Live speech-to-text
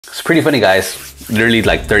It's pretty funny, guys. Literally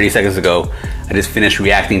like 30 seconds ago, I just finished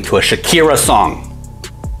reacting to a Shakira song.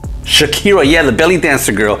 Shakira, yeah, the belly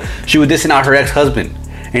dancer girl. She was dissing out her ex-husband.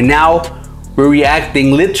 And now we're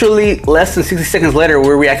reacting, literally less than 60 seconds later,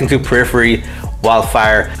 we're reacting to Periphery,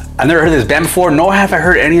 WILDFIRE. I've never heard this band before, nor have I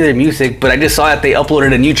heard any of their music, but I just saw that they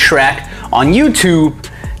uploaded a new track on YouTube.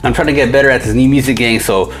 And I'm trying to get better at this new music game.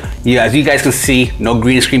 So yeah, as you guys can see, no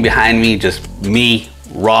green screen behind me, just me,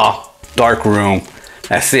 raw, dark room.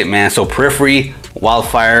 That's it, man. So Periphery,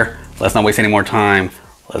 WILDFIRE. Let's not waste any more time.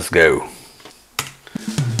 Let's go.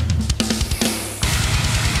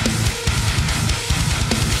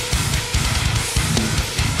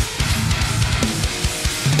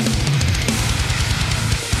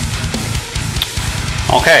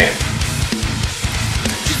 Okay.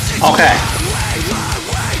 Okay.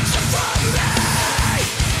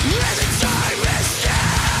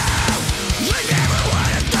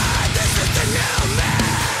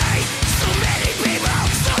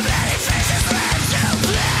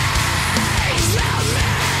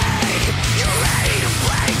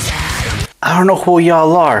 I don't know who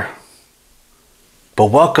y'all are, but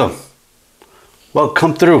welcome. Well,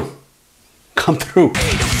 come through. Come through.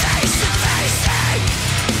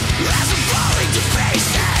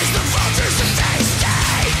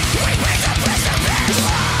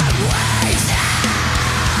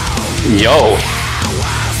 Yo,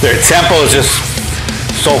 their tempo is just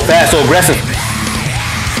so fast, so aggressive.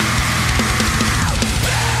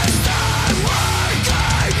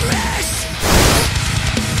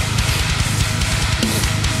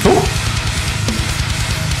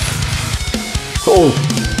 Oh,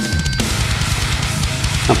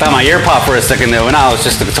 I found my ear pop for a second there, and now it's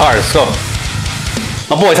just the guitar. Let's go.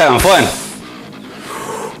 My boy's having fun.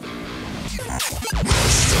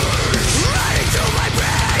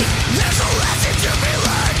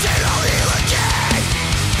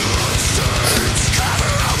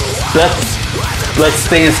 Blood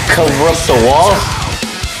stains cover up the wall.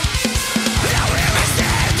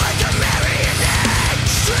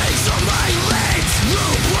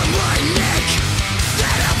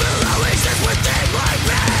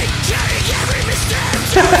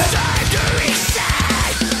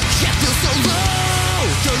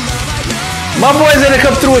 My boy's gonna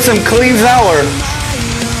come through with some cleans now, or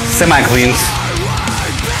semi-cleans.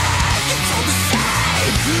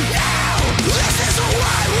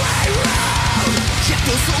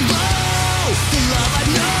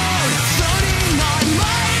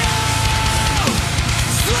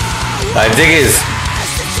 I dig his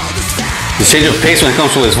change of pace when it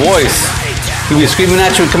comes to his voice. He'll be screaming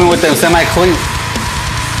at you and coming with them semi-clean.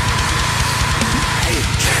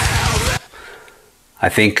 I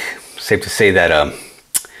think safe to say that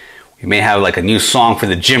we may have like a new song for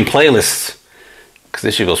the gym playlist, because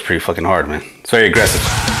this shit goes pretty fucking hard, man. It's very aggressive.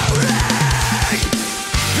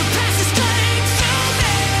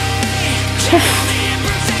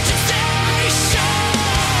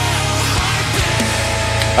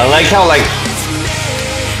 I like how like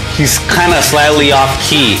he's kind of slightly off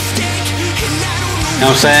key. You know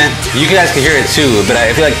what I'm saying? You guys can hear it too, but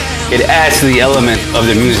I feel like it adds to the element of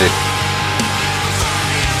the music.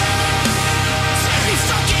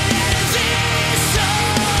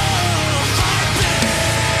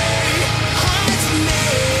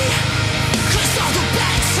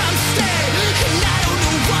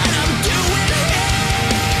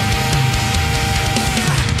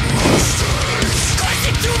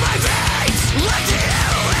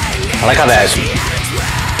 I like how that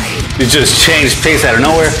it just changed pace out of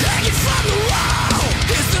nowhere.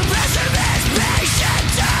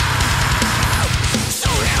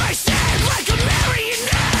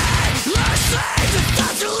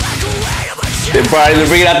 They're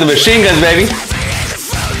bringing out the machine guns, baby.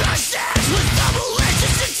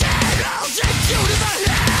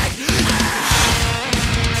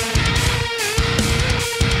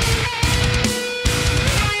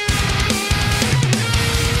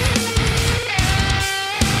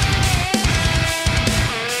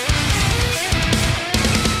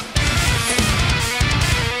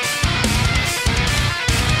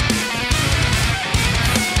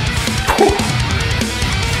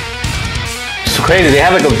 Crazy. They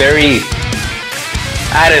have like a very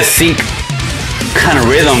out of sync kind of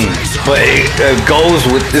rhythm, but it goes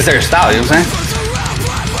with this their style, you know what I'm saying?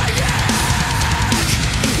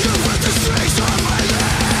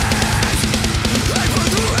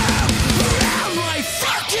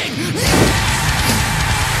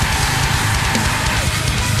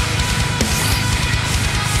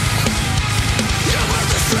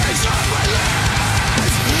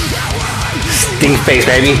 Stink face,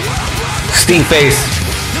 baby. Stink face.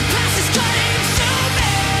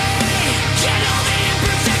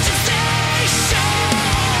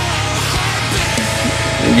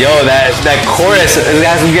 Yo, that chorus, it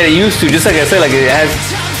has to get used to. Just like I said, like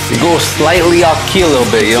it goes slightly off key a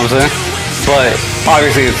little bit. You know what I'm saying? But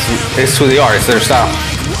obviously, it's who they are. It's their style.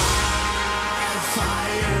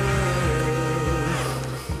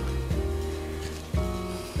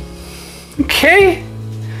 Okay,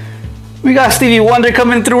 we got Stevie Wonder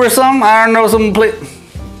coming through or something. I don't know, someone play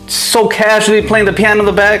so casually playing the piano in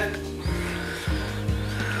the back.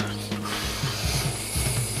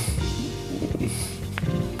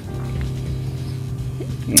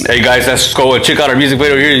 Hey guys, let's go check out our music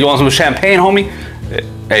video here. You want some champagne, homie?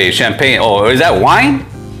 Hey, champagne. Oh, is that wine?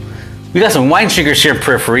 We got some wine drinkers here in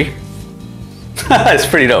Periphery. It's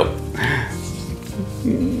pretty dope.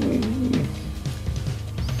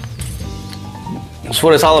 That's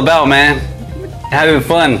what it's all about, man. Having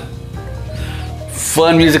fun.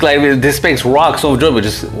 Fun music like this makes rock so enjoyable.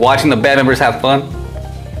 Just watching the band members have fun.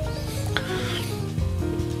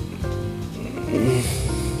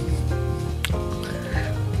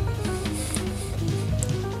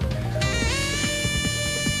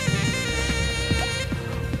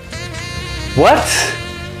 What?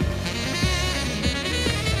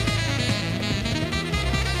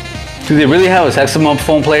 Do they really have a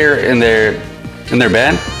saxophone player in their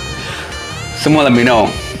band? Someone let me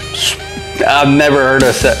know. I've never heard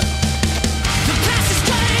of set.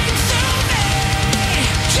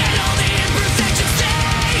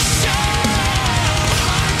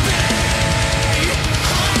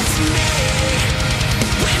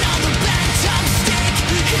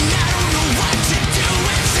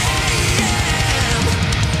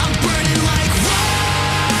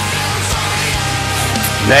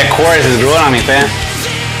 That chorus is growing on me, fam.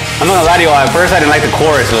 I'm not gonna lie to you, at first I didn't like the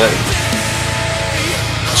chorus, but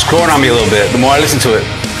it's growing on me a little bit the more I listen to it.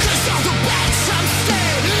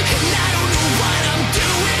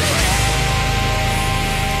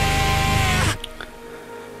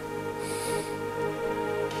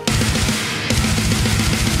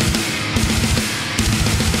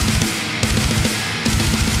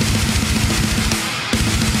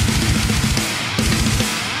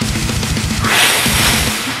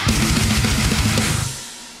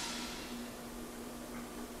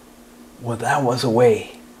 Well, that was a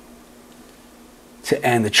way to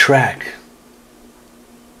end the track.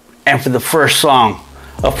 And for the first song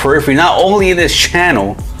of Periphery, not only in this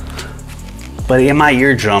channel, but in my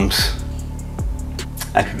eardrums,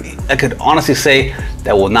 I could honestly say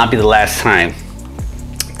that will not be the last time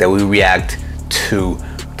that we react to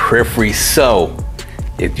Periphery. So,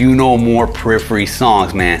 if you know more Periphery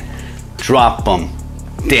songs, man, drop them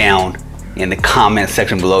down in the comment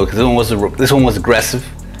section below, because this one was aggressive.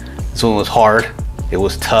 This one was hard, it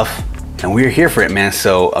was tough, and we're here for it, man.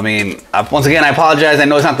 So, I mean, once again, I apologize. I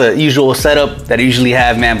know it's not the usual setup that I usually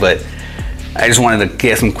have, man, but I just wanted to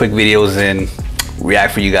get some quick videos and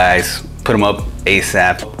react for you guys, put them up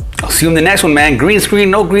ASAP. I'll see you in the next one, man. Green screen,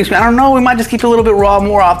 no green screen. I don't know, we might just keep it a little bit raw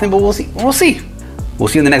more often, but we'll see. We'll see. We'll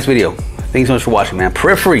see you in the next video. Thanks so much for watching, man.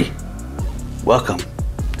 Periphery, welcome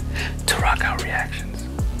to Rock Out Reactions.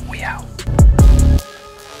 We out.